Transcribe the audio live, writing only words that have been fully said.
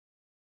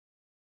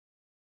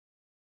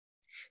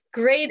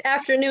Great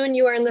afternoon.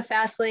 You are in the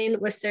fast lane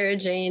with Sarah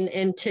Jane.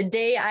 And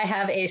today I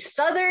have a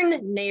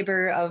southern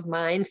neighbor of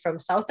mine from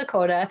South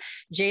Dakota.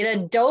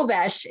 Jada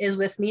Dobesh is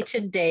with me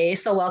today.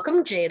 So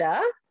welcome,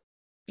 Jada.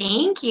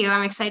 Thank you.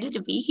 I'm excited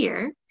to be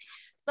here.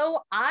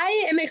 So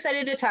I am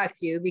excited to talk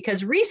to you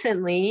because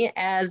recently,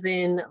 as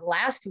in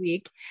last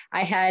week,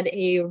 I had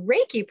a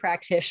Reiki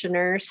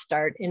practitioner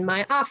start in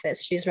my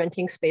office. She's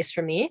renting space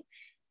for me.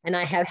 And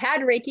I have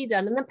had Reiki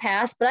done in the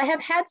past, but I have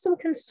had some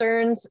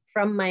concerns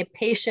from my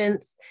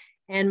patients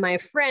and my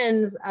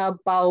friends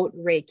about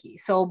Reiki.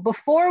 So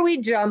before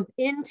we jump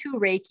into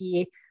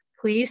Reiki,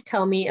 please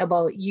tell me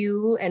about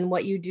you and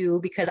what you do,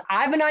 because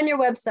I've been on your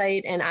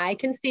website and I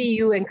can see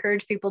you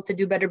encourage people to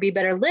do better, be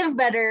better, live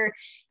better.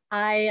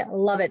 I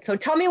love it. So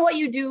tell me what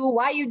you do,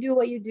 why you do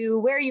what you do,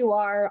 where you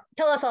are.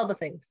 Tell us all the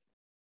things.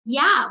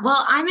 Yeah,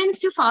 well, I'm in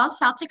Sioux Falls,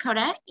 South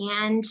Dakota,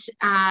 and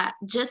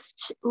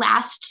just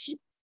last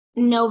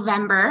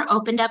November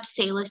opened up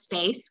Selah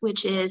Space,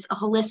 which is a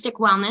holistic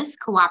wellness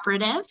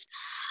cooperative.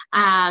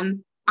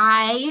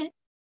 I,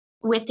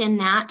 within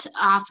that,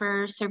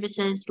 offer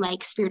services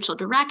like spiritual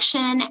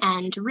direction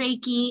and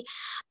Reiki,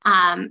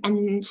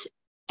 and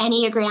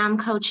Enneagram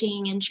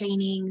coaching and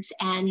trainings,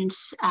 and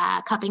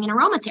cupping and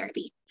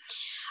aromatherapy.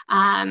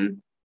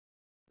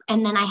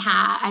 And then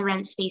I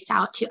rent space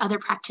out to other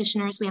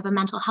practitioners. We have a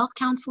mental health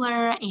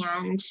counselor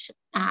and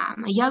a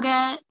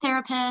yoga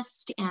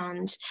therapist,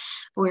 and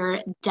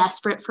we're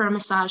desperate for a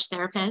massage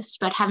therapist,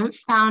 but haven't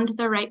found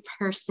the right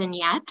person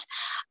yet.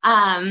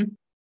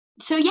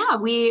 So yeah,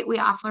 we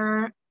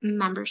offer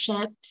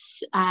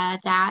memberships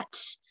that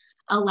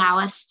allow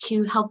us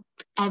to help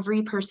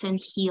every person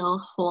heal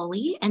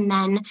wholly, and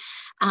then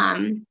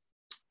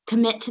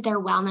commit to their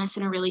wellness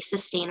in a really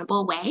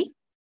sustainable way.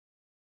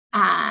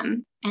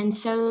 And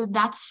so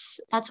that's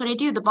what I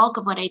do. The bulk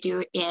of what I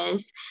do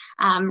is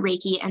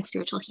Reiki and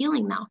spiritual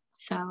healing, though.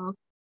 So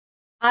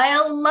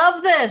I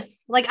love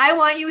this. Like, I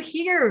want you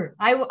here.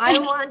 I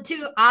want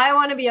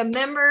to be a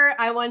member.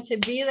 I want to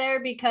be there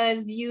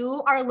because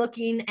you are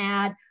looking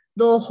at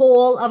the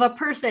whole of a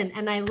person.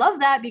 And I love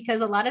that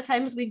because a lot of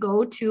times we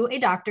go to a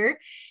doctor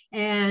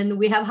and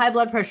we have high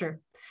blood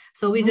pressure.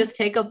 So we just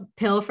take a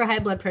pill for high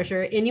blood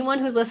pressure. Anyone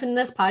who's listened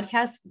to this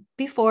podcast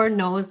before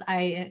knows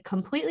I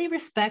completely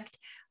respect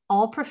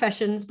all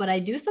professions, but I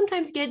do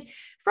sometimes get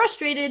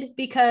frustrated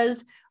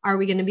because are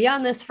we going to be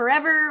on this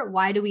forever?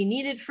 Why do we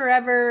need it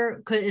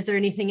forever? Is there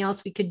anything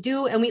else we could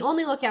do? And we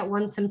only look at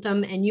one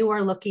symptom, and you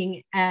are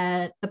looking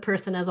at the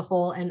person as a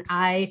whole. And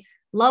I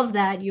love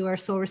that you are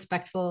so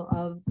respectful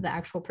of the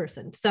actual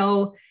person.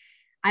 So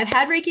I've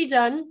had Reiki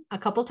done a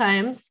couple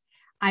times.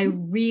 I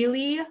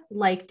really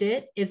liked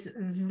it. It's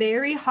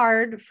very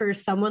hard for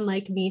someone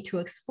like me to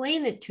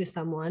explain it to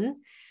someone.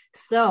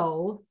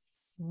 So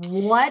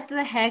what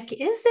the heck is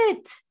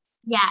it?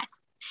 yes.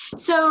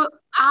 So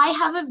I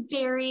have a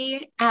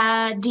very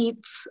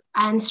deep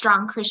and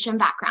strong Christian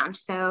background.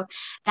 So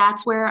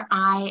that's where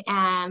I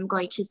am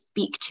going to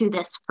speak to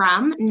this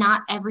from.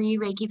 Not every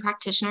Reiki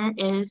practitioner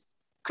is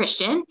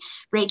Christian.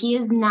 Reiki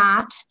is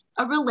not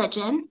a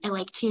religion. I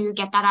like to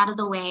get that out of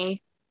the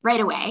way right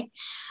away.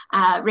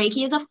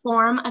 Reiki is a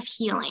form of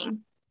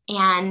healing,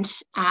 and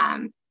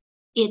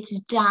it's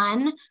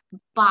done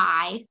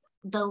by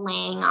the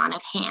laying on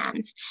of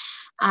hands.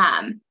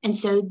 And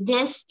so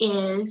this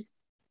is,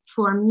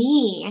 for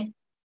me,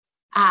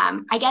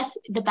 I guess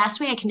the best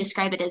way I can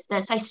describe it is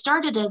this. I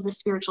started as a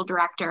spiritual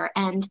director,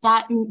 and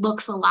that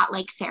looks a lot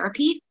like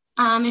therapy.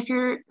 If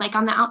you're like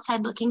on the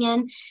outside looking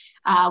in,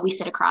 we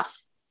sit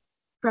across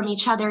from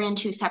each other in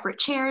two separate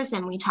chairs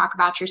and we talk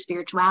about your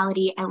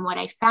spirituality. And what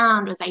I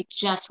found was I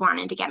just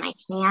wanted to get my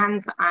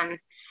hands on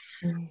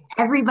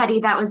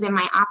everybody that was in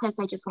my office.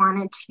 I just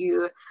wanted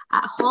to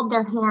hold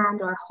their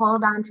hand or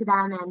hold on to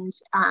them,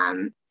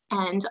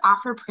 and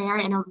offer prayer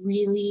in a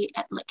really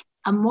like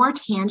a more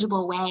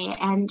tangible way.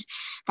 And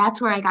that's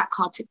where I got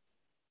called to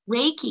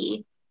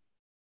Reiki.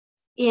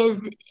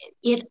 Is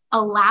it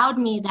allowed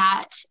me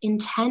that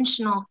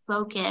intentional,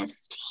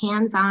 focused,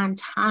 hands-on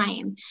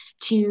time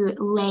to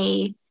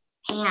lay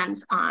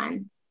hands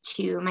on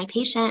to my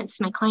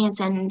patients, my clients,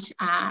 and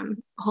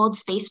hold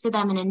space for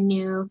them in a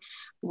new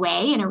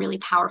way, in a really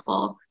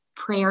powerful,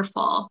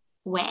 prayerful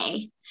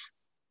way.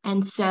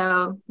 And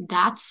so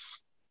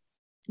that's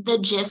the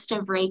gist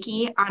of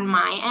Reiki on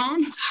my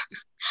end.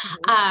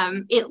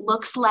 It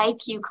looks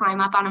like you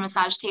climb up on a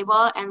massage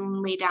table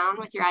and lay down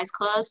with your eyes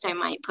closed. I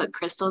might put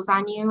crystals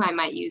on you. I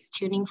might use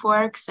tuning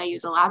forks. I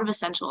use a lot of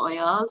essential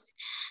oils,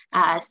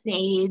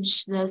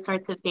 sage, those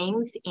sorts of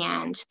things,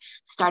 and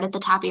start at the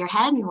top of your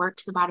head and work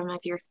to the bottom of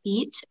your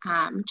feet,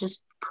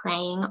 just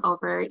praying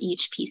over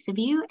each piece of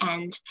you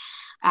and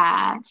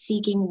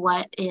seeking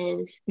what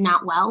is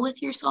not well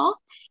with your soul,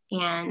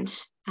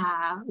 and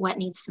what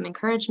needs some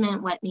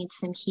encouragement, what needs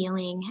some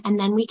healing. And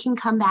then we can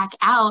come back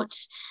out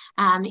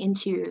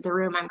into the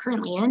room I'm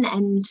currently in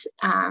and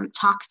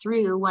talk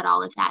through what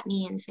all of that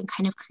means and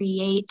kind of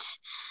create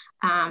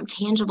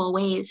tangible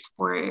ways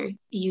for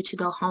you to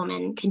go home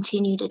and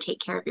continue to take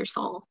care of your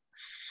soul.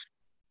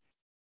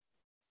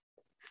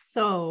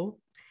 So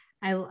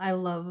I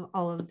love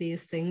all of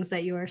these things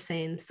that you are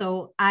saying.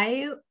 So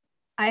I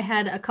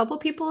had a couple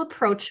people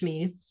approach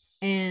me,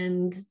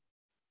 and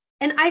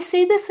I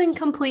say this in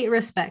complete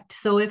respect.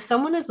 So if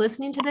someone is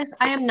listening to this,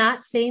 I am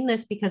not saying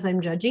this because I'm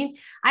judging.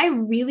 I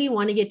really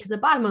want to get to the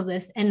bottom of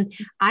this. And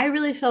I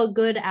really felt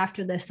good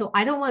after this. So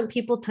I don't want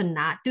people to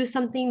not do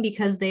something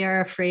because they are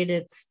afraid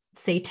it's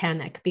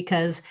satanic,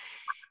 because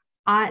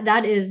I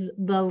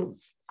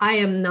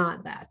am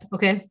not that.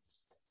 Okay.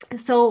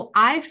 So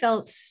I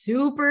felt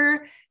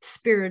super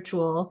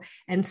spiritual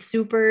and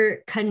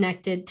super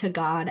connected to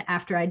God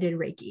after I did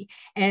Reiki.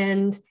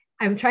 And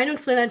I'm trying to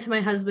explain that to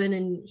my husband,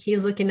 and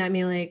he's looking at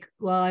me like,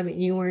 well, I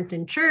mean, you weren't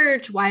in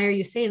church. Why are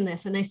you saying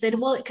this? And I said,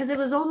 well, because it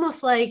was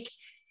almost like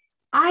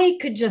I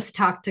could just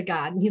talk to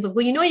God. And he's like,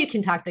 well, you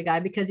can talk to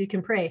God because you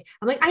can pray.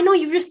 I'm like, I know,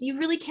 you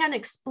really can't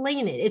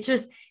explain it.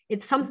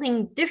 It's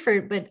something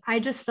different, but I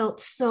just felt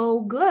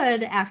so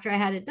good after I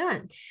had it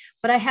done.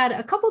 But I had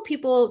a couple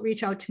people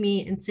reach out to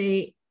me and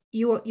say,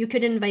 you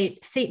could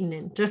invite Satan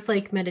in, just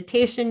like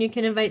meditation. You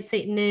can invite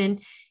Satan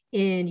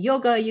in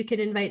yoga, you can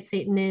invite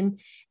Satan in.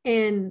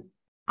 And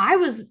I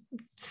was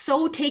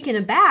so taken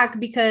aback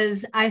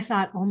because I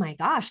thought, oh my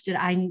gosh, did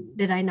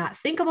I not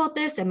think about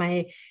this? Am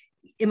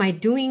I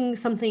doing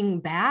something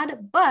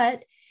bad?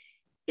 But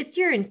it's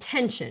your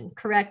intention,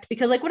 correct?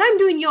 Because like when I'm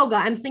doing yoga,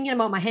 I'm thinking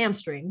about my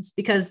hamstrings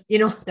because,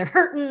 they're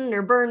hurting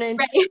or burning.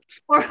 Right.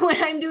 Or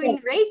when I'm doing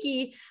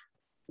Reiki,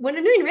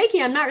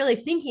 I'm not really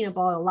thinking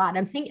about a lot.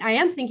 I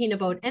am thinking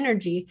about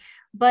energy.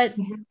 But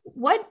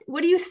what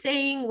are you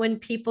saying when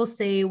people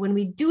say, when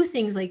we do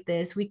things like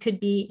this, we could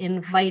be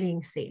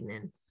inviting Satan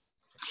in?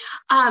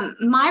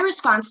 My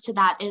response to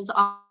that is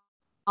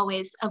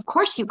always, of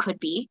course you could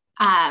be,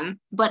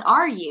 but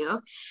are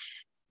you?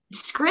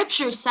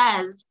 Scripture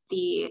says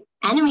the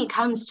enemy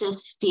comes to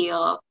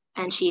steal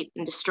and cheat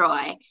and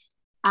destroy.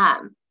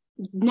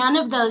 None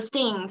of those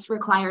things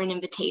require an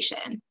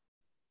invitation.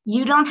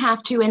 You don't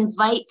have to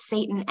invite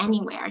Satan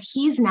anywhere.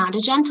 He's not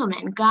a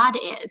gentleman. God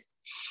is.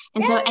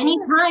 And so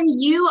anytime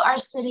you are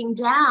sitting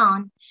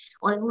down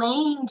or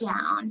laying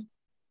down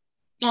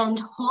and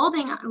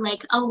holding,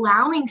 like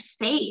allowing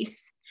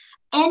space,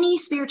 any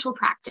spiritual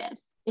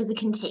practice is a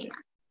container.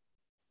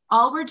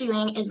 All we're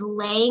doing is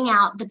laying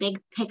out the big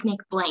picnic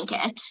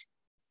blanket.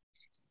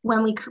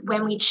 When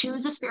we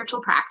choose a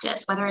spiritual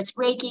practice, whether it's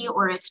Reiki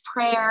or it's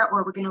prayer,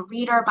 or we're going to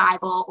read our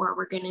Bible, or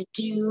we're going to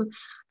do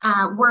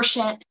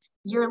worship,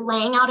 you're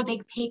laying out a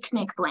big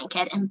picnic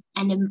blanket and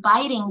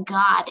inviting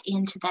God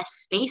into this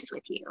space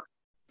with you.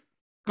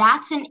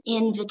 That's an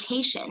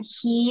invitation.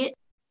 He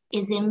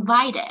is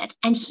invited,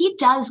 and he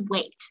does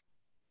wait.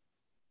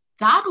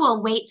 God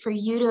will wait for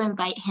you to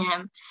invite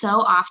him so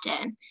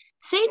often.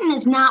 Satan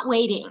is not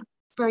waiting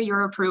for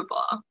your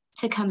approval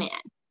to come in.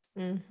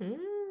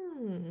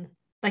 Mm-hmm.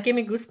 That gave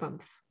me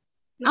goosebumps.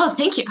 Oh,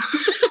 thank you.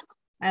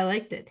 I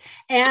liked it.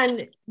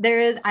 And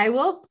I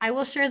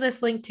will share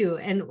this link too.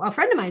 And a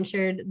friend of mine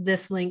shared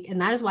this link, and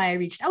that is why I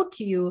reached out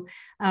to you,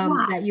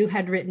 that you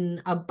had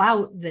written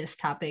about this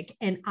topic.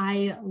 And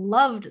I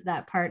loved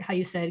that part, how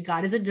you said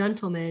God is a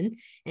gentleman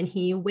and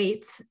he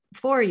waits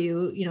for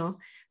you,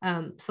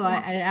 so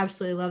I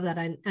absolutely love that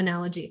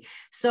analogy.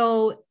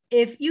 So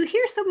if you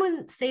hear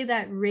someone say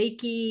that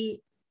Reiki,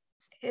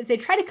 if they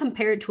try to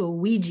compare it to a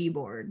Ouija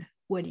board,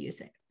 what do you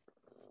say?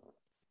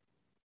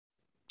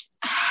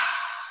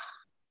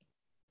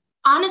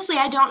 Honestly,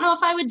 I don't know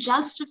if I would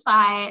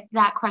justify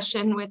that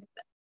question with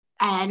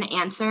an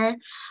answer.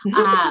 It's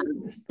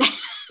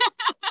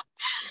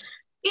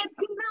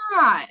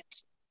not.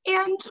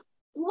 And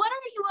what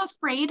are you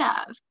afraid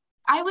of?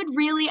 I would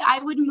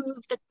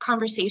move the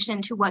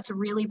conversation to what's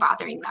really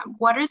bothering them.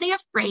 What are they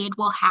afraid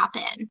will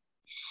happen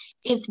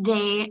if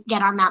they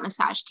get on that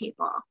massage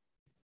table?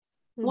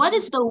 Mm-hmm. What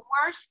is the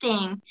worst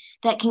thing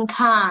that can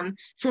come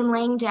from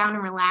laying down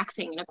and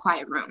relaxing in a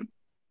quiet room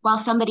while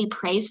somebody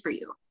prays for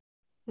you?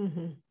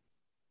 Mm-hmm.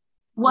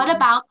 What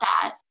about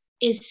that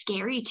is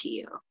scary to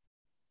you?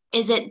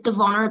 Is it the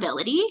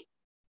vulnerability?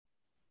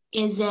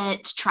 Is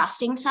it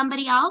trusting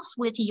somebody else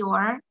with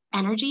your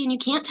energy? And you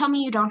can't tell me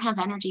you don't have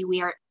energy.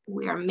 We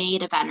are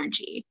made of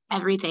energy.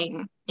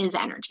 Everything is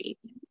energy.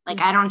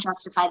 Like, I don't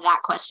justify that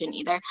question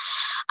either.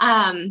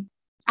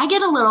 I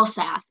get a little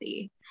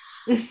sassy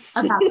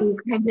about these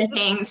kinds of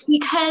things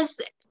because,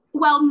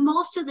 well,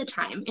 most of the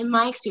time, in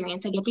my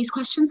experience, I get these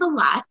questions a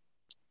lot.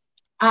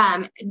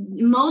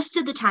 Most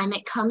of the time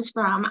it comes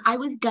from, I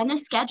was gonna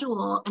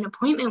schedule an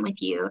appointment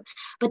with you,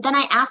 but then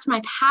I asked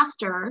my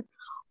pastor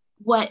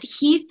what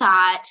he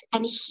thought,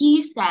 and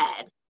he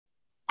said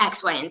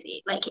X, Y, and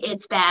Z. Like,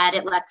 it's bad,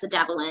 it lets the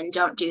devil in,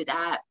 don't do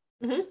that,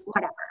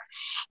 whatever.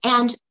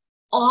 And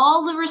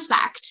all the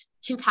respect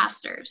to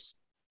pastors,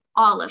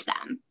 all of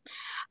them.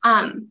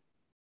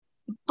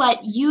 But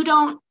you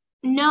don't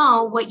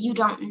know what you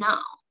don't know.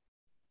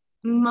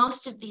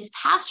 Most of these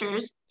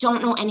pastors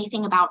don't know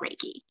anything about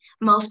Reiki.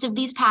 Most of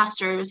these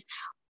pastors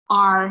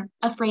are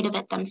afraid of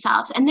it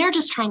themselves, and they're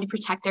just trying to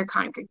protect their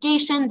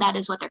congregation. That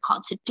is what they're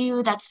called to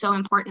do. That's so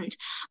important.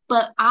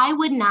 But I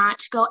would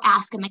not go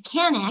ask a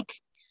mechanic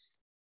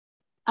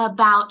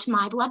about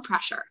my blood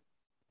pressure.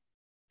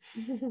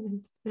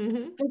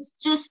 Mm-hmm.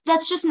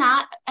 That's just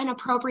not an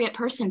appropriate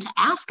person to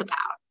ask about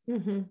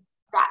Mm-hmm.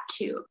 that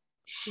too.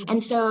 Mm-hmm.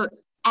 And so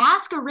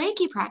ask a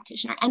Reiki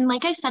practitioner. And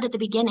like I said at the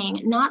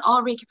beginning, not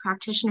all Reiki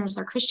practitioners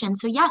are Christian.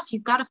 So yes,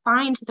 you've got to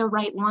find the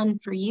right one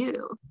for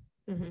you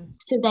Mm-hmm.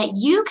 so that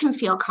you can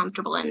feel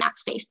comfortable in that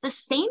space. The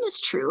same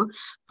is true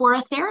for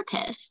a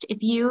therapist.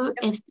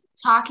 If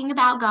talking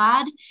about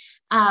God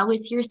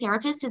with your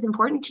therapist is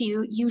important to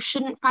you, you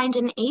shouldn't find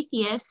an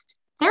atheist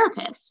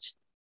therapist.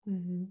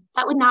 Mm-hmm.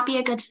 That would not be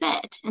a good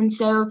fit. And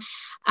so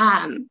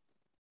I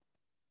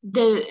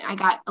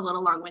got a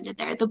little long-winded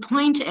there. The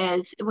point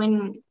is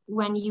when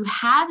you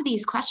have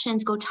these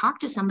questions, go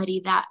talk to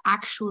somebody that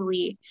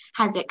actually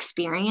has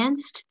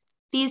experienced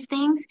these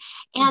things.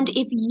 And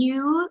if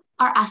you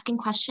are asking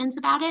questions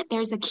about it,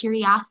 there's a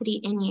curiosity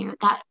in you.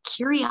 That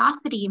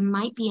curiosity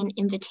might be an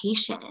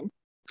invitation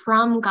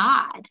from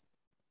God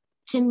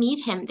to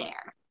meet him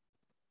there.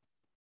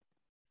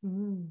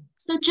 Mm-hmm.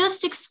 So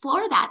just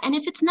explore that. And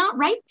if it's not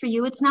right for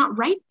you, it's not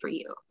right for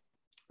you.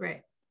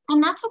 Right.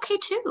 And that's okay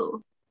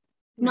too.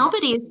 Right.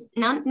 Nobody's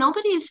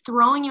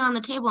throwing you on the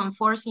table and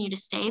forcing you to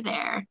stay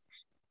there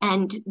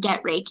and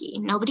get Reiki.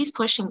 Nobody's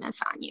pushing this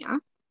on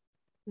you.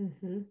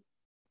 Mm-hmm.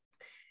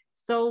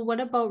 So what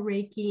about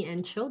Reiki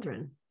and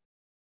children?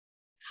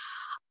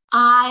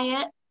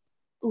 I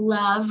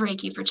love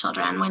Reiki for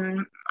children.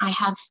 When I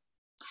have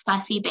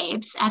fussy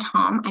babes at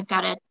home, I've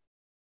got a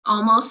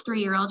almost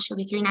 3-year-old. She'll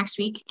be 3 next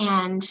week.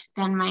 And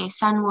then my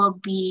son will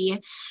be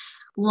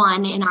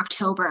 1 in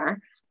October.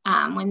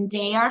 When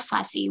they are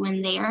fussy,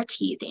 when they are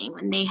teething,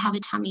 when they have a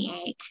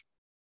tummy ache.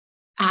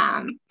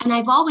 And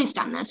I've always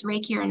done this,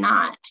 Reiki or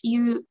not,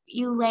 you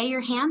lay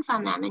your hands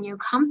on them and you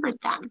comfort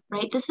them,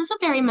 right? This is a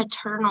very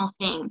maternal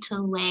thing to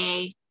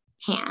lay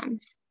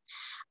hands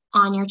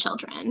on your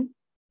children.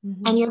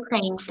 Mm-hmm. And you're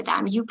praying for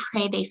them. You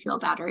pray they feel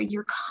better.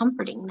 You're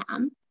comforting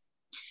them.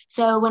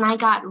 So when I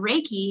got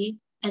Reiki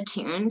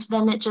attuned,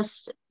 then it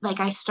just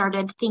I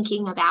started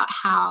thinking about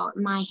how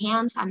my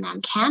hands on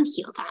them can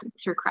heal them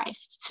through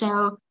Christ.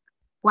 So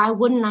why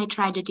wouldn't I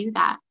try to do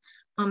that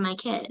on my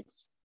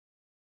kids?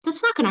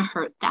 That's not going to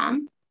hurt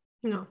them.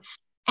 No.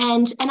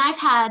 And I've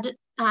had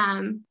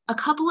a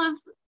couple of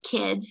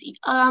kids.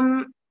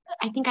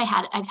 I think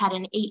I've had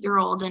an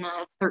 8-year-old and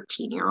a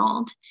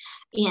 13-year-old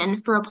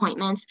in for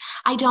appointments.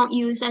 I don't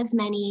use as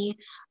many,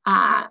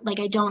 I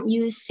don't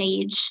use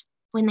sage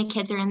when the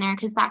kids are in there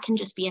because that can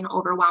just be an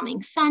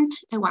overwhelming scent.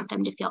 I want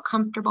them to feel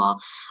comfortable.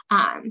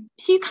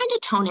 So you kind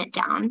of tone it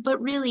down.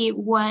 But really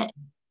what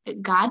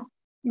God,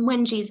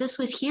 when Jesus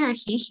was here,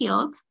 he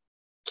healed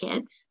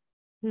kids.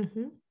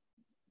 Mm-hmm.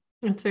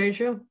 That's very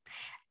true.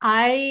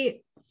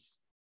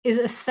 Is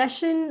a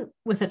session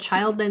with a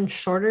child then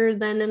shorter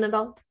than an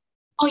adult?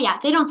 Oh yeah,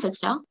 they don't sit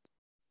still.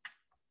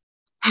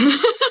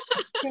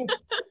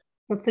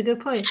 That's a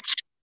good point.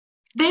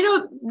 They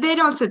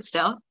don't sit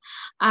still.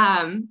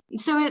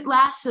 So it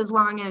lasts as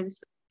long as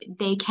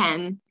they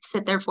can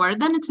sit there for.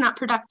 Then it's not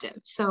productive.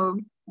 So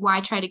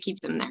why try to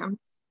keep them there?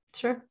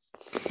 Sure.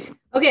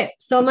 Okay,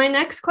 so my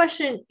next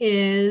question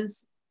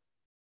is,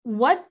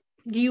 what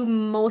do you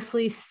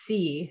mostly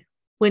see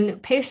when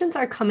patients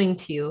are coming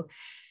to you?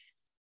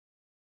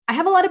 I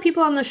have a lot of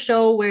people on the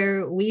show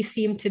where we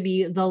seem to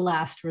be the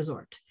last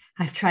resort.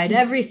 I've tried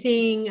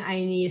everything. I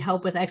need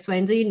help with X, Y,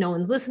 and Z. No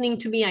one's listening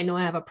to me. I know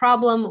I have a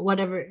problem,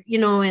 whatever,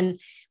 and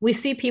we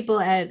see people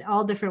at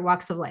all different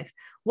walks of life.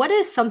 What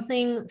is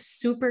something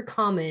super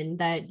common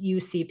that you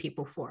see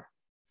people for?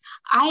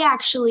 I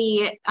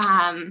actually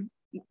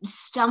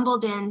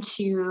stumbled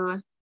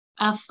into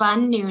a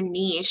fun new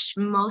niche.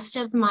 Most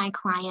of my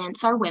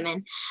clients are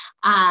women,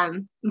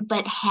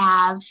 but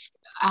have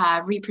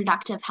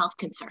reproductive health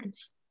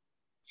concerns.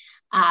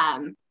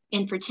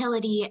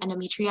 Infertility,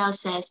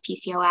 endometriosis,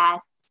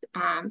 PCOS,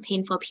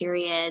 painful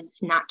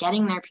periods, not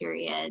getting their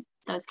period,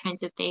 those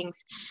kinds of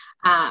things.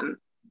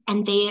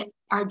 And they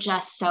are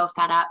just so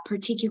fed up,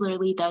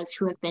 particularly those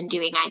who have been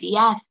doing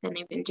IVF and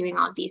they've been doing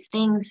all of these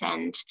things.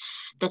 And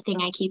the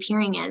thing I keep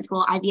hearing is,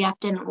 well, IVF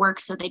didn't work,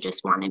 so they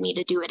just wanted me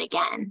to do it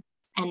again.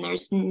 And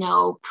there's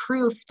no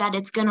proof that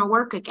it's going to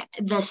work again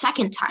the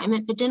second time.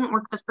 If it didn't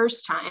work the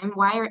first time,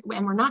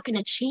 and we're not going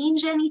to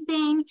change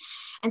anything.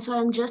 And so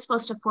I'm just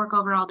supposed to fork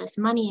over all this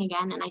money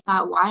again. And I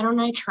thought, why don't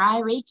I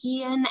try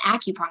Reiki and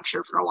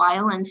acupuncture for a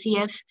while and see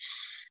if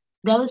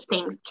those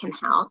things can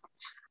help.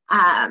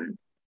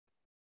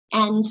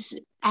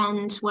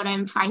 And what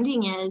I'm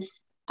finding is,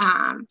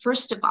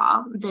 first of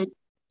all, the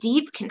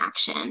deep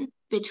connection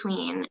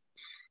between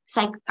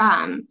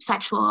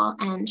sexual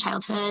and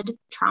childhood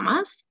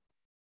traumas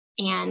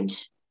and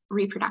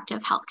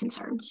reproductive health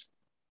concerns.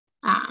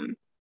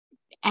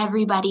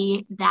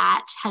 Everybody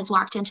that has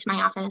walked into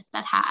my office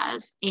that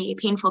has a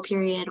painful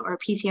period or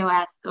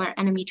PCOS or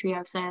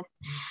endometriosis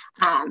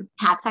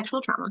have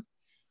sexual trauma.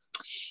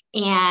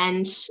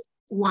 And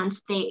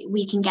once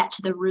we can get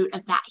to the root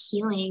of that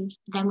healing,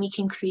 then we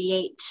can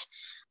create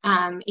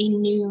a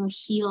new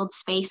healed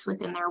space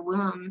within their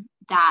womb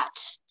that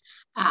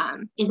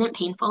isn't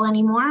painful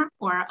anymore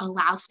or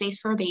allows space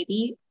for a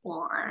baby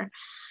or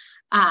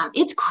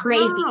it's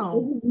crazy. Wow.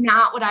 This is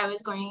not what I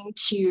was going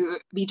to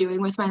be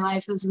doing with my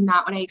life. This is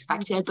not what I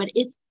expected, but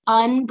it's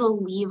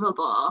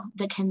unbelievable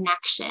the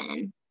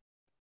connection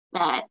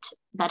that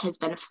has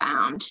been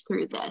found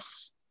through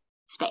this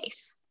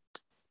space.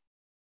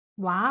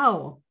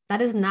 Wow.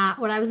 That is not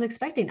what I was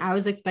expecting. I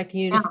was expecting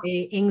you to Yeah.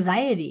 say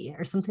anxiety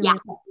or something Yeah.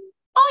 like that.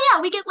 Oh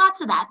yeah, we get lots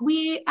of that.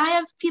 I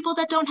have people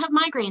that don't have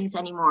migraines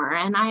anymore,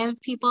 and I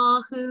have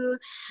people who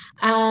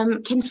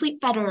can sleep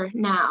better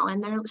now,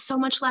 and they're so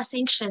much less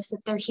anxious if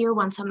they're here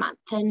once a month,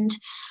 and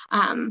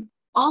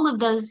all of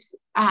those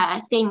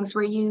things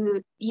where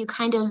you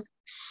kind of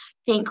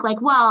think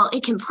like, well,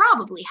 it can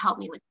probably help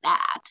me with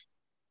that,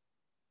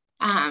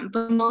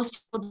 but most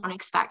people don't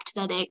expect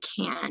that it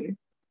can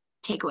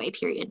take away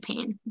period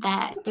pain,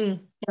 that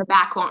their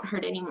back won't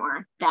hurt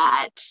anymore,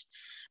 that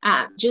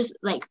just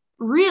like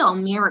real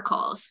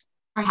miracles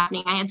are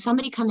happening. I had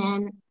somebody come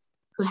in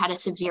who had a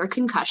severe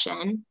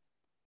concussion,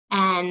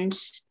 and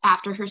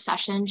after her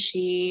session,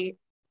 she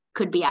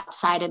could be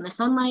outside in the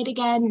sunlight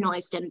again.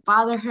 Noise didn't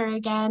bother her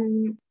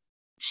again.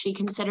 She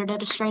considered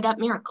it a straight up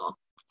miracle.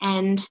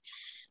 And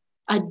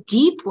a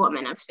deep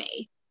woman of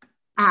faith,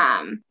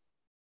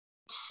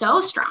 so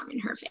strong in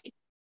her faith.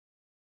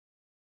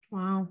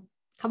 Wow.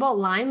 How about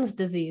Lyme's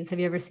disease? Have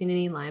you ever seen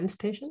any Lyme's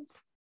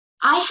patients?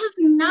 I have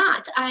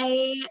not.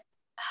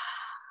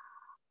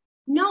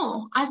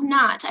 No, I've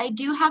not. I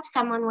do have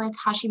someone with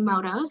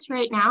Hashimoto's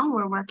right now.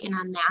 We're working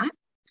on that.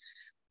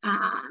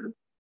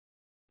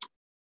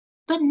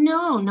 But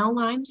no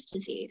Lyme's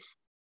disease.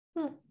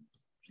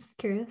 Just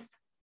curious.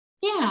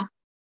 Yeah.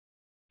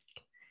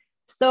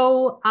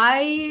 So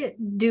I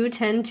do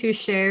tend to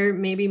share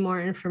maybe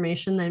more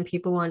information than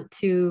people want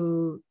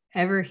to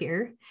ever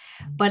hear,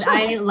 but Sure.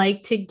 I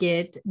like to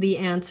get the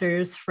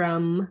answers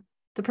from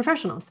the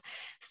professionals.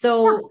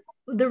 So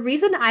the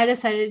reason I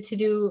decided to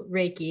do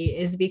Reiki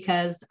is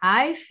because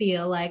I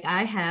feel like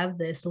I have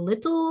this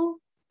little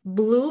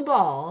blue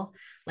ball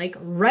like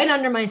right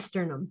under my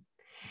sternum.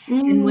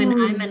 And when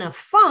I'm in a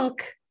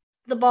funk,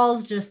 the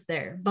ball's just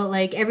there. But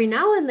like every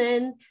now and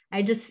then,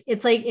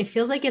 it's like, it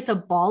feels like it's a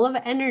ball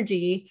of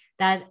energy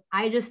that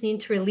I just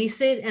need to release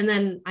it. And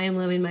then I am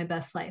living my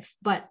best life.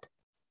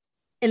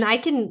 And I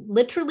can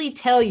literally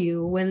tell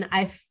you when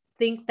I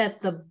think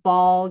that the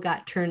ball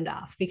got turned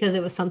off, because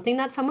it was something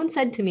that someone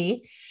said to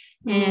me.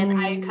 And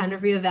I kind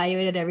of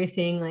reevaluated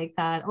everything like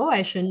that. Oh,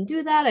 I shouldn't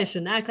do that. I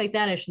shouldn't act like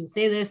that. I shouldn't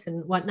say this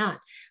and whatnot.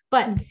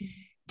 But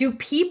do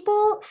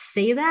people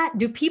say that?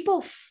 Do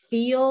people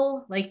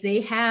feel like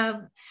they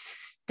have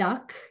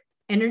stuck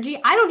energy?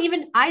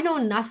 I know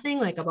nothing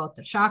like about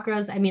the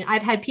chakras. I mean,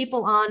 I've had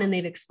people on and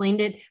they've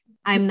explained it.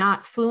 I'm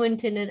not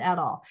fluent in it at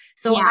all.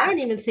 So I don't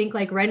even think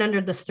like right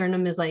under the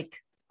sternum is like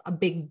a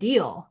big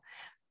deal.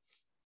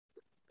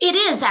 It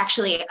is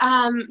actually.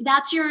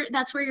 That's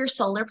where your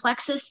solar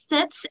plexus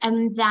sits,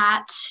 and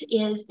that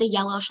is the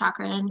yellow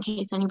chakra, in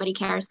case anybody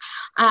cares.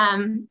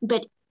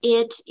 But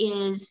it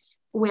is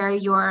where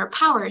your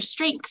power,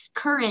 strength,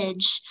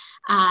 courage,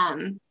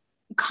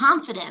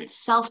 confidence,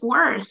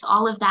 self-worth,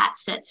 all of that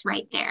sits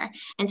right there.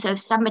 And so if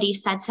somebody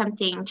said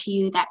something to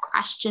you that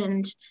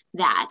questioned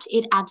that,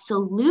 it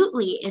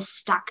absolutely is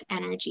stuck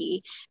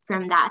energy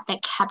from that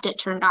kept it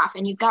turned off.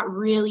 And you've got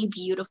really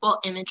beautiful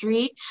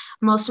imagery.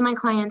 Most of my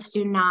clients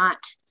do not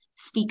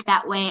speak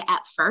that way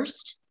at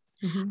first.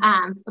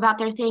 About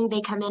their thing.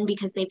 They come in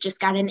because they've just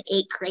got an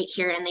ache right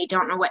here and they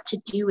don't know what to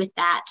do with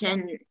that,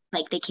 and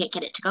like they can't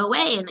get it to go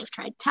away, and they've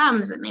tried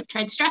Tums and they've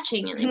tried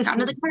stretching and they've gone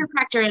to the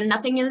chiropractor and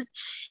nothing is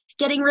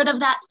getting rid of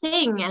that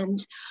thing.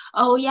 And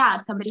oh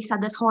yeah, somebody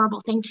said this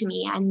horrible thing to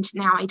me and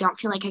now I don't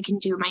feel like I can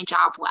do my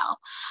job well.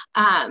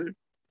 And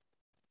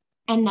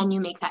then you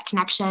make that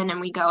connection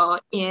and we go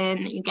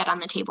in, you get on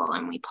the table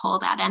and we pull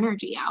that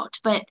energy out.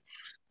 But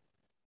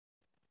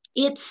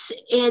it's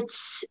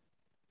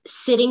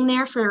sitting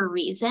there for a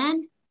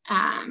reason.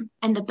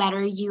 And the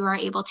better you are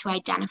able to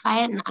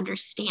identify it and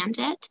understand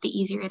it, the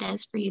easier it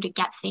is for you to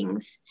get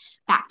things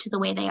back to the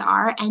way they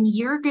are. And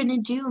you're going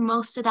to do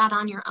most of that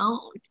on your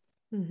own.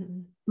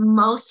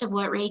 Most of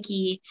what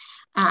Reiki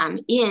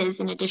is,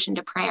 in addition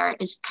to prayer,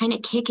 is kind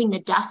of kicking the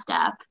dust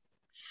up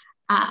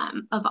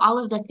of all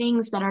of the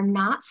things that are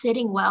not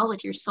sitting well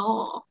with your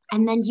soul.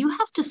 And then you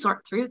have to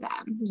sort through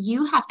them.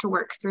 You have to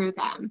work through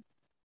them.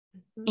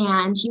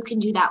 And you can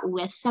do that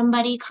with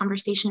somebody.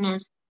 Conversation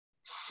is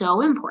so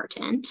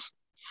important.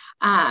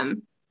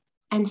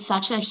 And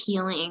such a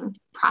healing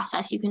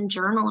process. You can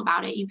journal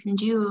about it. You can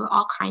do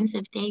all kinds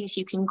of things.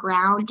 You can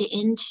ground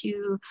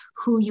into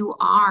who you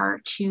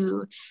are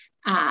to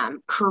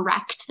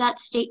correct that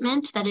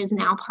statement that is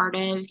now part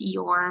of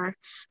your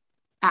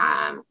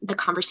the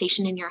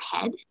conversation in your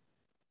head.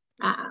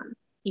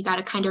 You got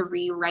to kind of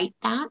rewrite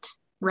that,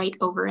 write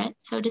over it,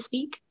 so to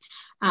speak.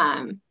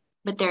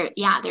 But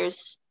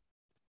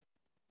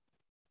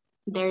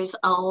there's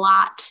a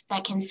lot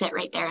that can sit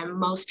right there, and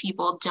most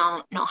people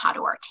don't know how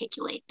to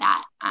articulate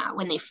that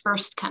when they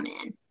first come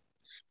in.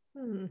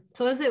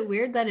 So is it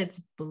weird that it's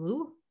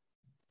blue?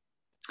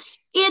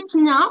 It's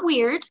not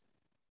weird.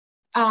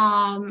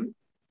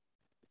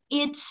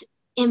 it's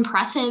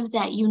impressive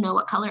that you know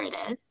what color it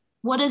is.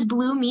 What does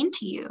blue mean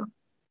to you?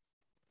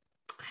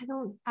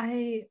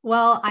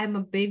 I'm a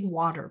big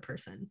water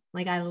person.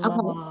 Like I Okay.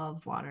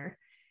 love water.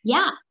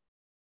 Yeah.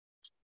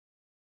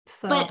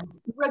 So, But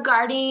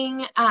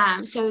regarding,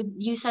 so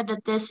you said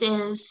that this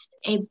is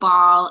a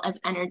ball of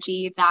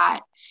energy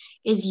that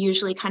is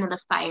usually kind of the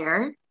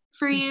fire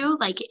for you.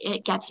 Like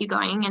it gets you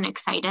going and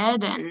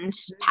excited and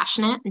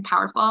passionate and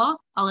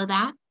powerful, all of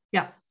that.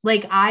 yeah,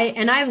 like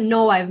I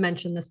know I've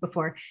mentioned this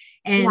before,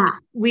 and Yeah.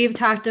 we've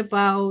talked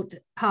about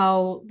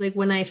how like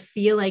when I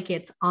feel like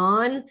it's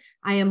on,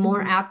 I am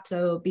more apt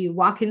to be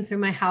walking through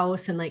my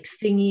house and like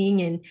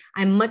singing, and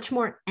I'm much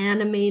more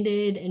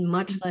animated and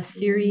much less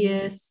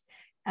serious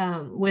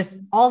with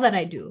all that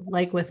I do,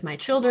 like with my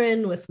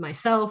children, with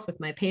myself, with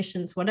my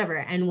patients, whatever.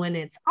 And when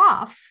it's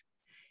off,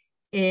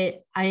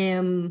 I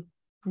am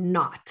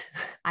not.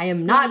 I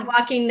am not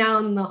walking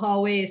down the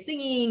hallway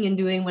singing and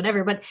doing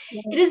whatever, but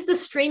it is the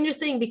strangest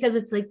thing because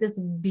it's like this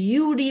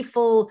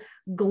beautiful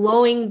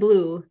glowing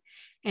blue,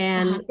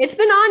 and it's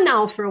been on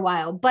now for a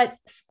while, but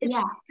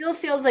it still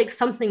feels like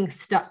something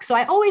stuck. So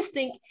I always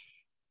think,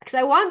 because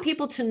I want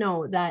people to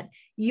know that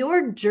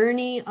your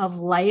journey of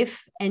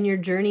life and your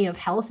journey of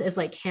health is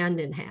like hand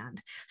in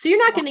hand. So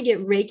you're not going to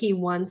get Reiki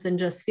once and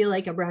just feel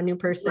like a brand new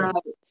person. Right.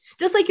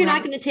 Just like you're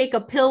not going to take a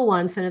pill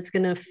once and it's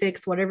going to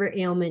fix whatever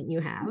ailment you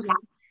have.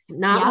 Yes.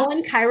 Not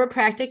one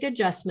chiropractic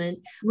adjustment.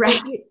 Right.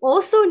 But you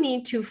also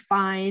need to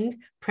find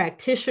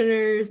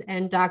practitioners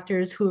and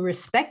doctors who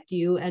respect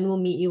you and will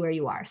meet you where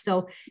you are.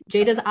 So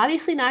Jada's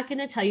obviously not going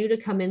to tell you to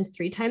come in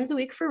 3 times a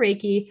week for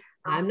Reiki.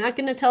 I'm not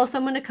going to tell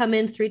someone to come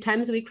in 3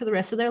 times a week for the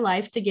rest of their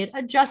life to get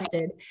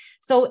adjusted.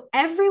 So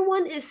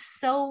everyone is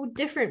so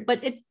different,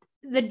 but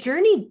the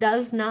journey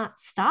does not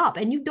stop,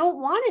 and you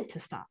don't want it to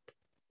stop.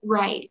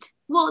 Right.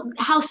 Well,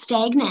 how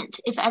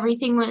stagnant. If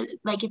everything was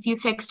like, if you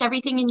fixed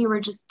everything and you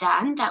were just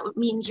done, that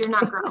means you're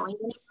not growing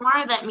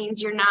anymore. That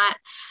means you're not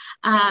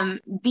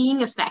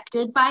being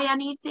affected by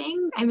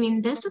anything. I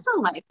mean, this is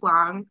a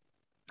lifelong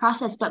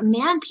process, but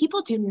man,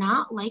 people do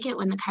not like it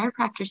when the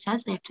chiropractor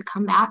says they have to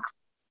come back.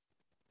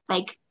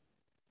 Like,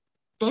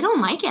 they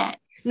don't like it.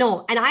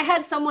 No. And I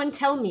had someone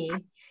tell me,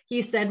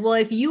 he said, well,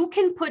 if you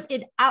can put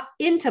it out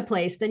into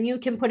place, then you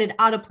can put it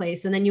out of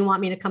place. And then you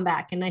want me to come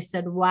back. And I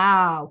said,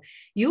 wow,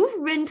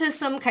 you've been to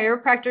some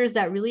chiropractors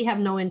that really have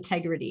no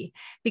integrity.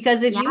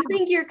 Because if you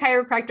think your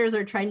chiropractors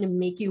are trying to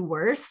make you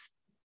worse,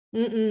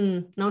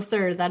 no,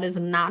 sir, that is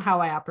not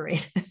how I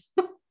operate.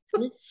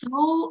 It's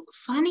so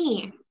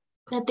funny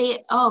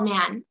that oh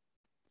man.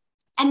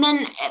 And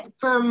then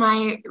for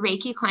my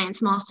Reiki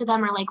clients, most of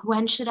them are like,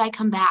 when should I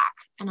come back?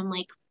 And I'm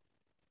like,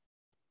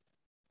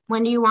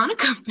 when do you want to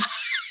come back?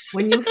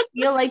 When you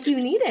feel like you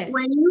need it.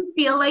 When you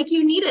feel like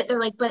you need it. They're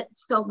like, but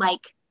so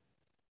like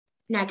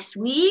next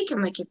week?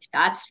 I'm like, if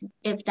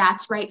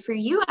that's right for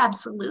you,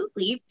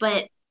 absolutely.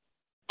 But,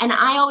 and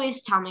I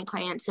always tell my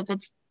clients,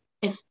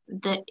 if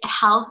the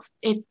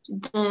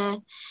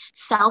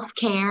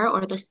self-care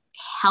or the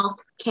health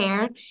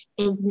care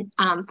is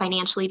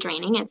financially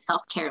draining, it's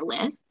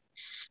self-careless.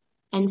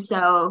 And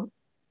so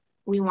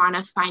we want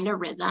to find a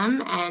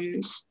rhythm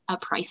and a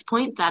price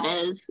point that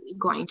is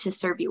going to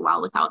serve you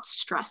well without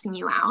stressing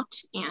you out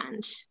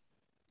and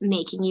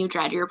making you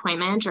dread your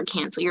appointment or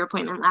cancel your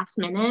appointment last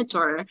minute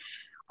or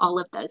all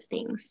of those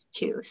things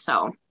too.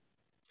 So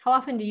how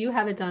often do you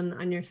have it done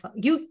on yourself?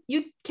 You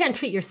can't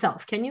treat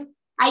yourself, can you?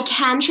 I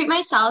can treat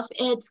myself.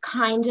 It's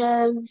kind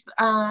of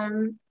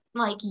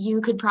like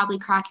you could probably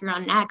crack your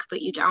own neck,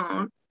 but you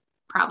don't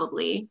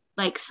probably.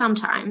 Like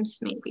sometimes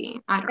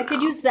maybe. I don't know. I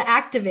could use the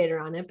activator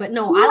on it, but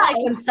no, I like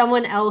when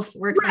someone else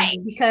works on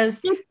it because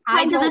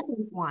I don't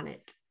want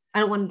it. I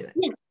don't want to do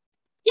it.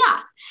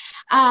 Yeah.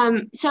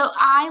 So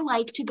I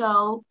like to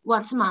go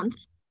once a month.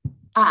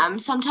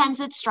 Sometimes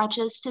it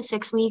stretches to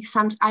 6 weeks.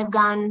 I've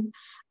gone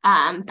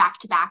back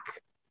to back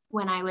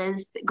when I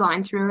was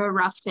going through a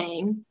rough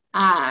thing.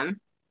 I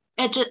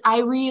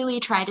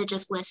really try to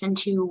just listen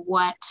to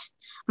what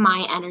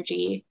my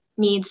energy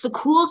needs. The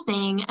cool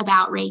thing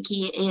about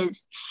Reiki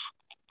is,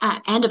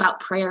 and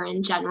about prayer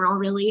in general,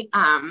 really,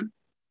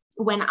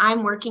 when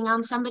I'm working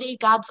on somebody,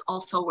 God's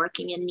also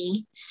working in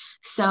me.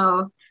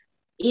 So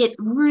it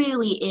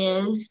really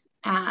is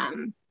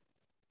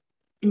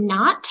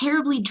not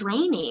terribly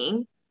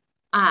draining.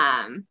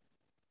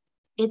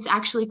 It's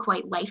actually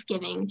quite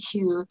life-giving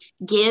to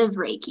give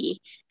Reiki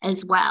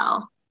as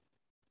well.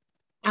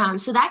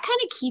 So that kind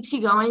of keeps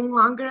you going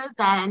longer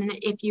than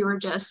if you were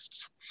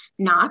just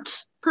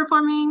not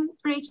performing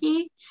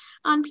Reiki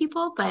on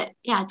people. But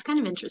yeah, it's kind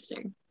of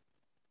interesting.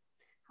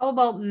 How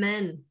about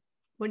men?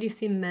 What do you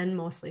see men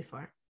mostly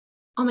for?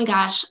 Oh my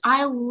gosh,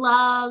 I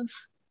love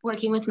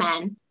working with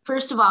men.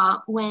 First of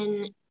all,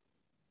 when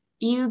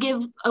you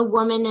give a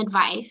woman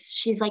advice,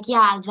 she's like,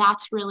 yeah,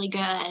 that's really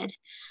good.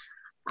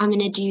 I'm going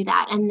to do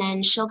that. And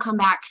then she'll come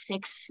back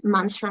 6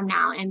 months from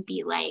now and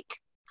be like,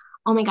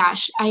 oh my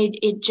gosh,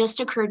 it just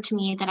occurred to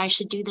me that I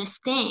should do this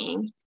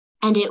thing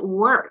and it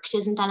worked.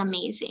 Isn't that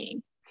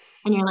amazing?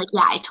 And you're like,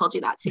 yeah, I told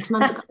you that 6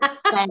 months ago,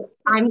 but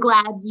I'm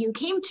glad you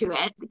came to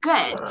it.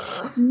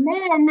 Good.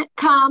 Men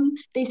come,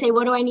 they say,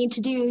 what do I need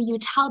to do? You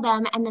tell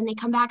them, and then they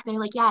come back, they're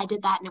like, yeah, I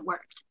did that and it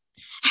worked.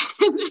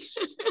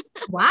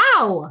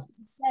 Wow.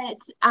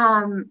 But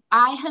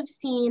I have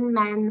seen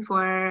men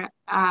for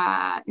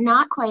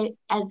not quite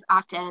as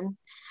often,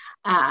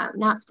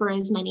 not for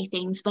as many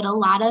things, but a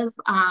lot of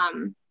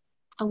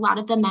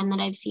the men that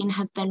I've seen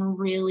have been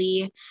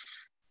really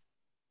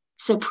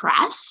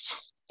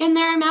suppressed in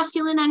their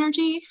masculine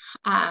energy.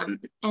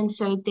 And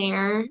so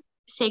their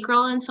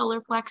sacral and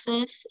solar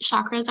plexus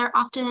chakras are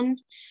often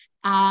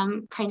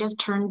kind of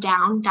turned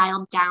down,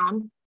 dialed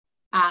down,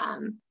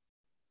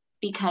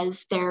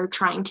 because they're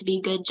trying to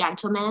be good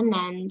gentlemen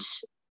and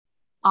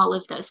all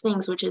of those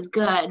things, which is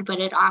good, but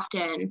it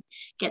often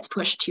gets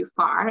pushed too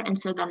far. And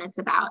so then it's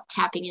about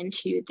tapping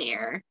into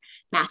their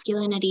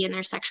masculinity and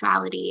their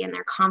sexuality and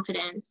their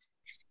confidence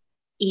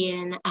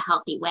in a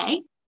healthy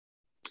way.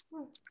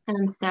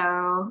 And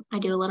so I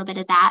do a little bit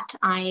of that.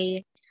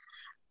 I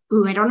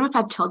don't know if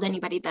I've told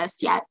anybody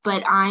this yet,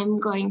 but I'm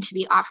going to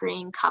be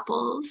offering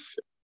couples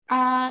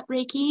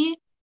Reiki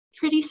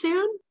pretty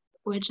soon,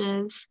 which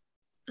is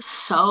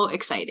so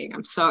exciting.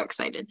 I'm so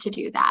excited to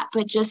do that.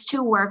 But just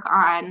to work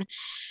on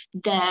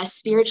the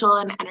spiritual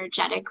and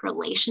energetic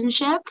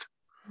relationship,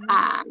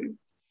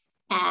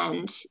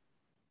 and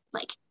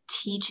like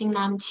teaching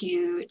them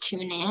to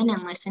tune in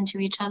and listen to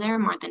each other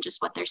more than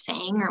just what they're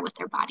saying or what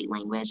their body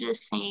language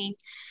is saying,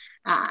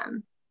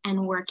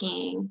 and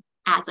working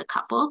as a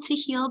couple to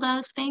heal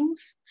those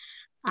things.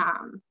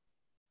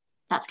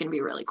 That's going to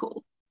be really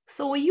cool.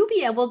 So will you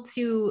be able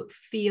to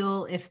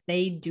feel if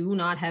they do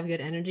not have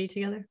good energy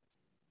together?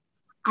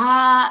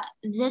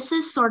 This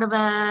is sort of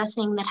a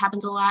thing that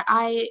happens a lot.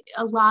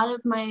 A lot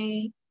of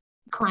my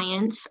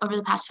clients over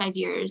the past 5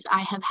 years,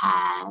 I have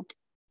had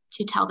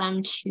to tell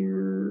them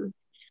to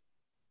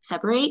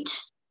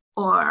separate,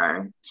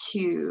 or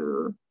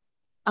to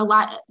a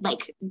lot,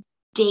 like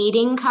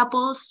dating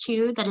couples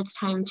too, that it's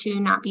time to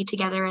not be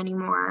together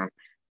anymore.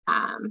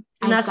 And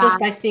that's just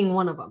by seeing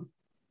one of them.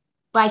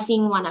 By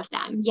seeing one of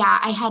them. Yeah.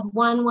 I had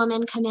one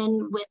woman come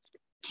in with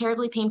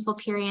terribly painful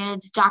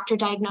periods. Doctor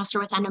diagnosed her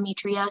with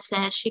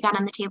endometriosis. She got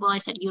on the table. I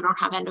said, you don't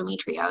have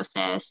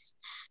endometriosis.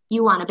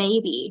 You want a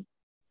baby.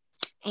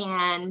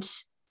 And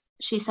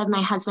she said,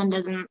 my husband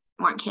doesn't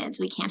want kids.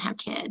 We can't have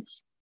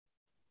kids.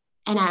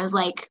 And I was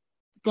like,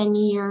 then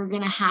you're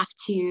going to have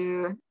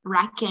to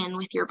reckon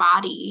with your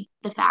body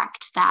the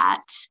fact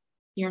that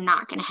you're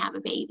not going to have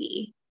a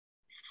baby.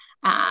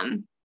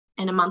 And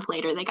a month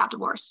later, they got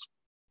divorced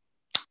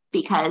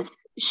because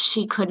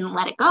she couldn't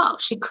let it go.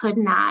 She could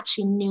not.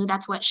 She knew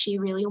that's what she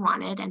really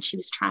wanted, and she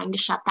was trying to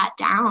shut that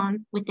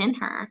down within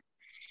her.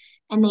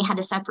 And they had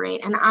to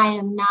separate. And I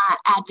am not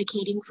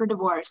advocating for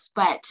divorce,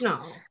 but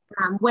no.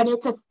 When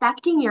it's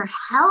affecting your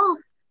health,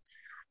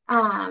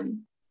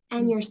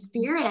 and your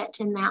spirit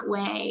in that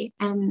way.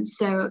 And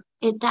so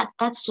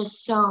that's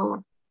just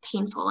so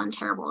painful and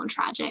terrible and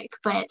tragic,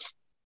 but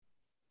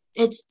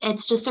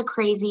it's just a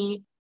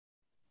crazy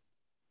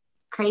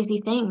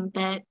thing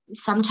that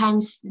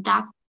sometimes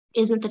that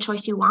isn't the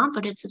choice you want,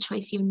 but it's the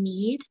choice you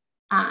need.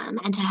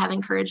 And to have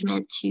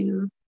encouragement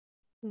to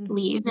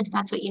leave if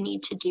that's what you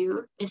need to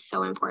do is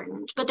so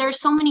important. But there are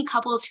so many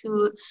couples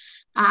who,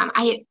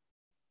 I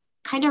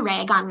kind of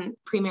rag on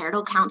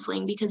premarital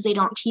counseling because they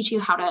don't teach you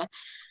how to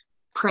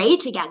pray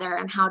together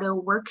and how to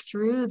work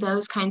through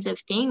those kinds of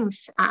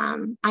things.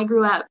 I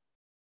grew up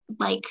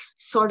like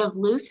sort of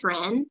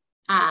Lutheran,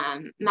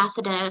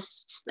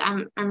 Methodist.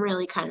 I'm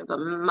really kind of a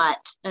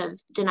mutt of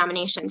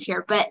denominations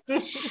here, but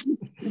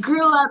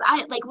grew up,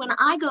 when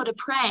I go to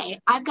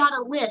pray, I've got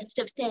a list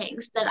of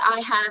things that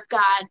I have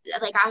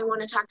God, like I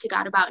want to talk to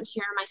God about, and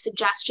here are my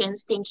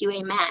suggestions. Thank you.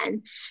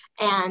 Amen.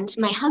 And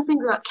my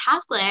husband grew up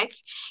Catholic,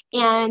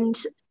 and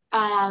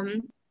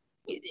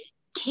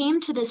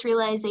came to this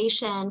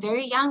realization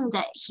very young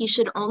that he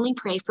should only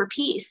pray for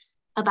peace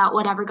about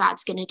whatever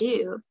God's going to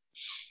do.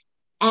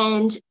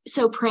 And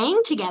so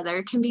praying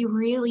together can be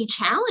really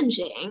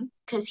challenging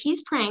because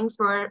he's praying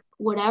for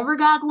whatever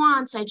God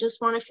wants. I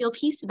just want to feel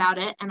peace about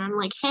it. And I'm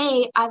like,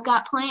 hey, I've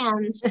got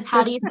plans.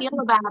 How do you feel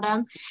about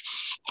them?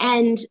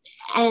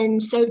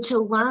 And so to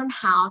learn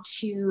how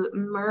to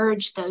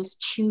merge those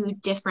two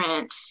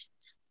different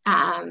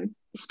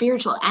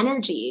spiritual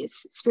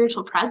energies,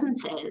 spiritual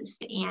presences,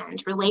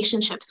 and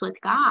relationships with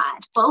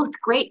God, both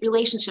great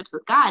relationships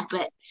with God,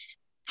 but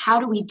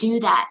how do we do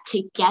that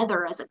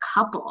together as a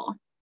couple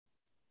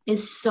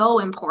is so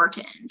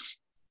important.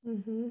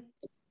 Mm-hmm.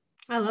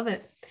 I love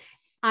it.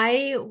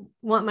 I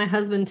want my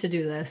husband to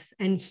do this,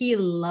 and he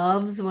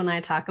loves when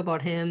I talk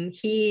about him.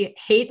 He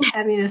hates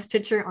having his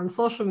picture on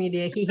social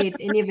media. He hates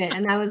any of it.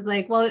 And I was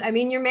like, well, I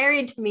mean, you're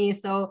married to me,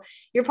 so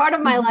you're part of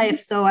my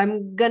life. So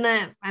I'm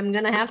gonna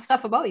have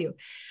stuff about you.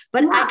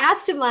 But I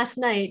asked him last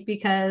night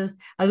because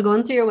I was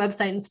going through your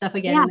website and stuff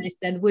again. And I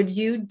said, would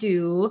you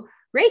do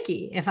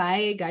Reiki? If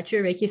I got you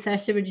a Reiki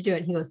session, would you do it?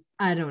 And he goes,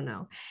 I don't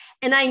know.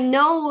 And I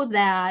know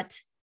that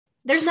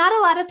there's not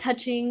a lot of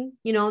touching,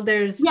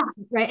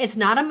 right. It's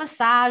not a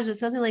massage. It's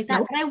something like that.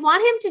 Nope. But I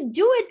want him to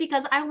do it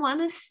because I want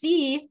to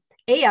see,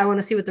 I want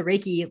to see what the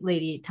Reiki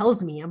lady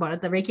tells me about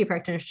it. The Reiki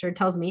practitioner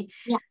tells me.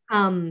 Yeah.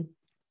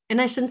 And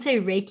I shouldn't say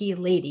Reiki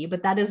lady,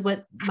 but that is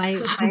what my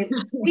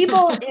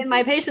people in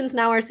my patients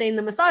now are saying,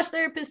 the massage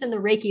therapist and the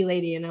Reiki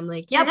lady. And I'm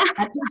like, yep,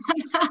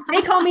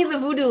 they call me the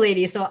voodoo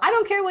lady. So I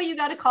don't care what you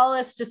got to call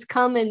us. Just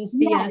come and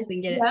see us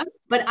and get it.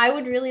 But I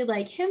would really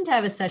like him to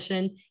have a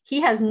session.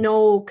 He has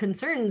no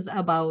concerns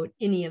about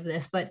any of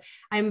this, but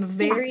I'm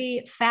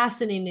very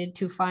fascinated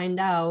to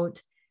find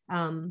out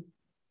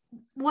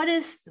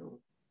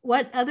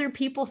what other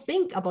people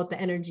think about the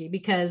energy,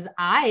 because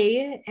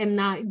I am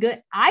not good.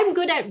 I'm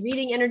good at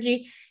reading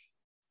energy.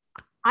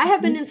 I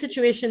have been in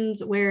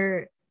situations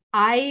where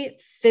I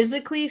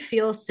physically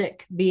feel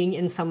sick being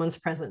in someone's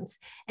presence.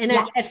 And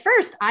at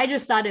first I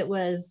just thought it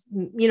was,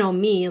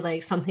 me,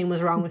 like something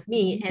was wrong with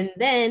me. And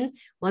then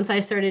once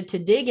I started to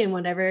dig in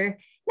whatever,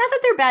 not that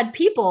they're bad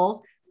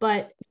people,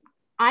 but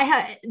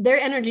their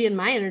energy and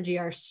my energy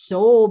are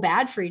so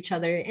bad for each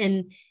other.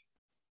 And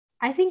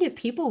I think if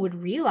people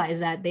would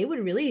realize that, they would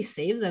really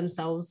save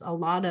themselves a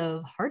lot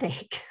of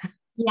heartache.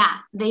 Yeah,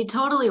 they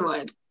totally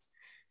would.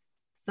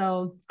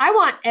 So I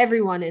want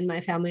everyone in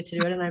my family to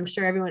do it. And I'm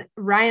sure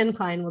Ryan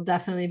Klein will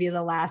definitely be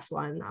the last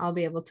one. I'll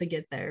be able to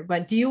get there.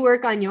 But do you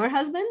work on your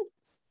husband?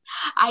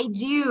 I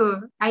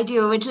do,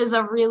 which is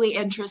a really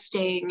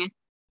interesting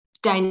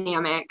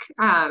dynamic.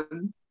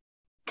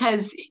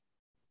 Because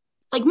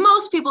like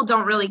most people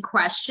don't really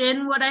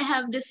question what I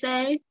have to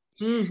say.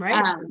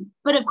 Right.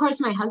 But of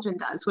course my husband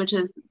does, which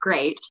is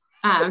great.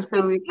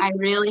 So I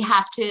really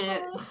have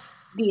to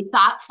be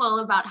thoughtful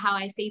about how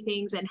I say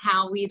things and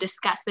how we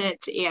discuss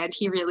it. And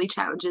he really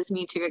challenges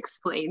me to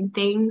explain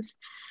things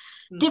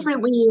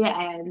differently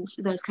and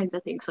those kinds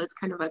of things. So it's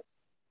kind of a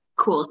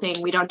cool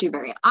thing we don't do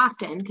very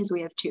often because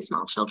we have 2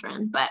 small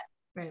children, but.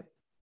 Right.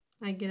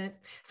 I get it.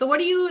 So what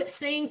are you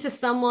saying to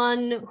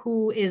someone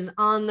who is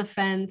on the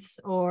fence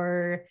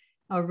or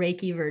a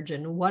Reiki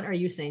virgin? What are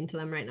you saying to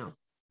them right now?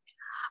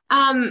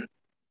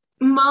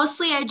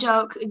 Mostly I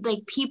joke,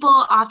 like people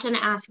often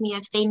ask me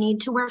if they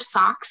need to wear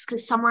socks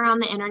because somewhere on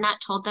the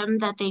internet told them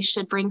that they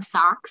should bring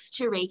socks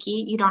to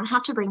Reiki. You don't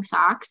have to bring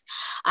socks.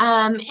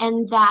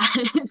 And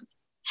that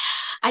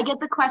I get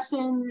the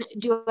question,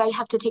 do I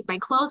have to take my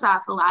clothes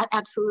off a lot?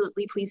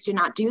 Absolutely. Please do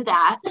not do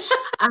that.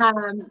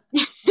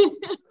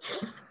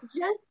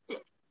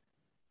 Just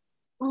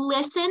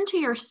listen to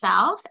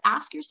yourself,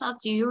 ask yourself,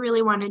 do you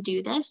really want to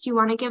do this? Do you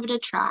want to give it a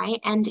try?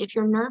 And if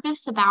you're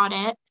nervous about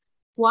it,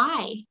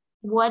 why?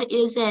 What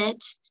is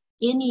it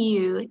in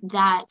you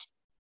that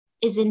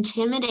is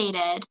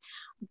intimidated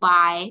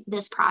by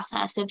this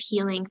process of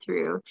healing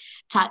through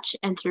touch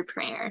and through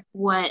prayer?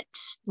 What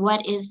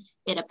is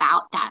it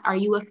about that? Are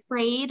you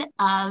afraid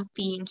of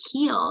being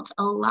healed?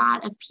 A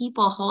lot of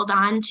people hold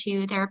on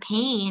to their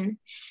pain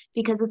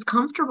because it's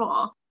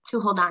comfortable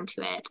to hold on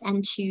to it,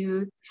 and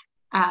to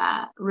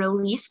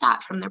release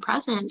that from their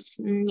presence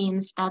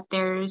means that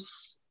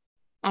there's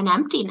an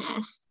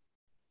emptiness.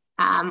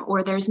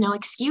 Or there's no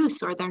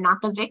excuse, or they're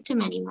not the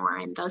victim anymore.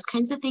 And those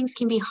kinds of things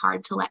can be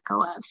hard to let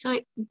go of.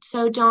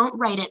 So don't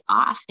write it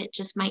off. It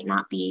just you might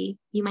not be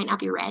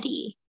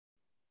ready.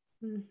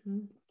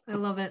 I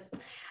love it.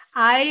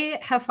 I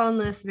have found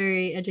this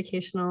very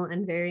educational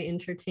and very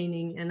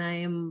entertaining, and I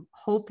am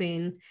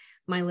hoping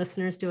my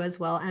listeners do as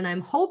well. And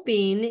I'm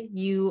hoping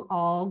you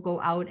all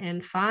go out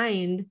and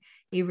find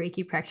a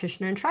Reiki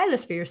practitioner and try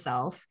this for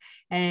yourself.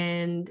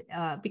 And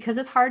because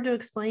it's hard to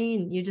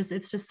explain,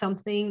 it's just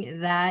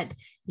something that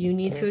you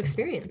need to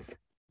experience.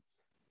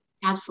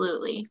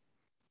 Absolutely.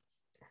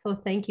 So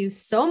thank you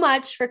so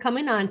much for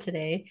coming on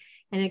today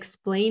and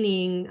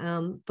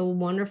explaining the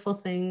wonderful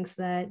things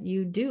that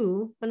you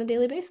do on a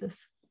daily basis.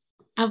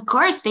 Of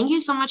course. Thank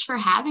you so much for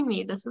having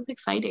me. This is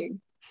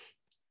exciting.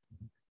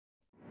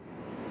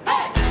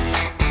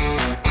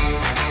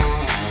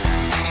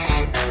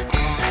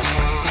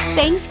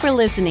 Thanks for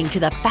listening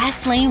to the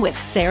Fast Lane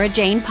with Sarah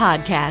Jane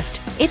podcast.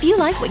 If you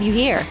like what you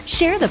hear,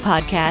 share the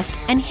podcast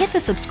and hit the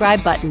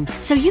subscribe button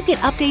so you get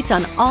updates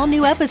on all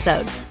new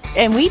episodes.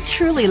 And we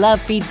truly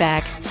love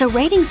feedback, so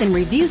ratings and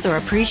reviews are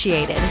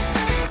appreciated.